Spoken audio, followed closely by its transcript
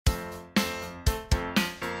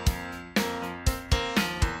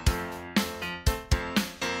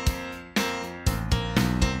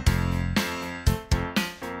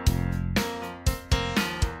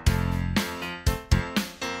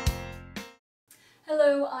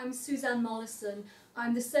I'm Suzanne Mollison.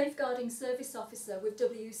 I'm the Safeguarding Service Officer with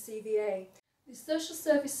WCVA. The Social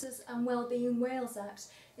Services and Wellbeing Wales Act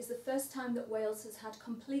is the first time that Wales has had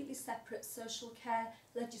completely separate social care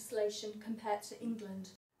legislation compared to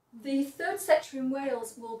England. The third sector in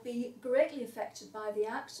Wales will be greatly affected by the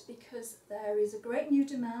Act because there is a great new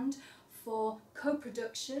demand for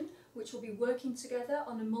co-production, which will be working together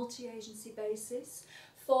on a multi-agency basis,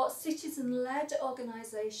 for citizen-led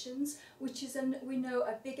organisations, which is, we know,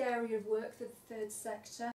 a big area of work for the third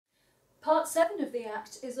sector. Part 7 of the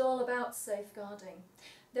Act is all about safeguarding.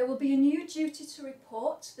 There will be a new duty to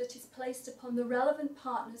report that is placed upon the relevant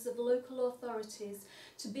partners of local authorities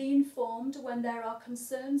to be informed when there are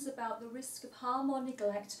concerns about the risk of harm or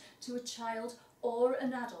neglect to a child or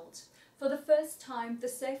an adult. For the first time, the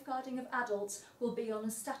safeguarding of adults will be on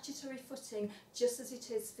a statutory footing, just as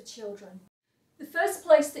it is for children. The first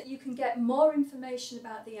place that you can get more information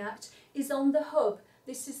about the Act is on the Hub.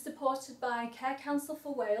 This is supported by Care Council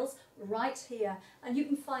for Wales right here, and you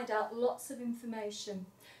can find out lots of information.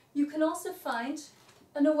 You can also find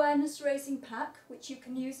an awareness raising pack which you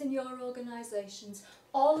can use in your organisations,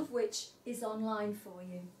 all of which is online for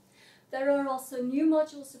you. There are also new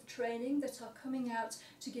modules of training that are coming out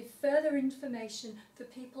to give further information for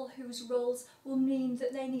people whose roles will mean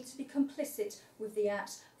that they need to be complicit with the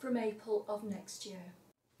Act from April of next year.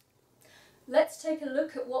 Let's take a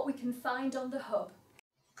look at what we can find on the Hub.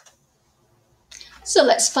 So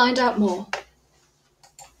let's find out more.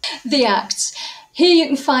 The Act. Here you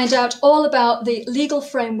can find out all about the legal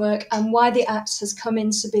framework and why the Act has come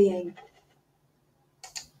into being.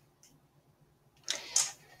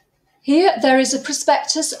 Here there is a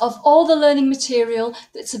prospectus of all the learning material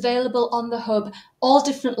that's available on the Hub, all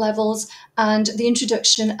different levels, and the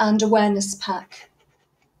introduction and awareness pack.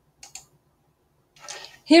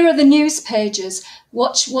 Here are the news pages.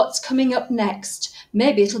 Watch what's coming up next.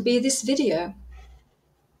 Maybe it'll be this video.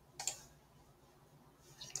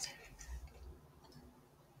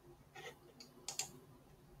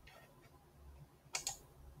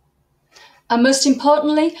 And most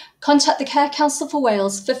importantly, contact the Care Council for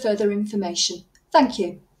Wales for further information. Thank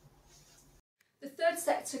you. The third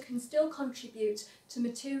sector can still contribute to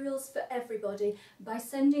materials for everybody by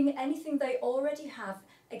sending anything they already have,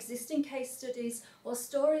 existing case studies or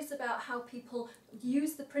stories about how people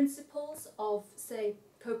use the principles of, say,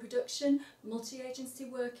 co-production, multi-agency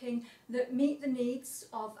working that meet the needs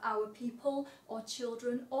of our people or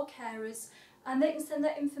children or carers, and they can send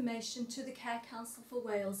that information to the Care Council for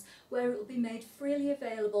Wales, where it will be made freely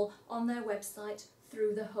available on their website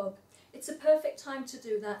through the Hub. It's a perfect time to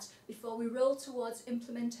do that before we roll towards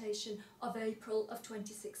implementation of April of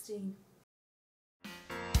 2016.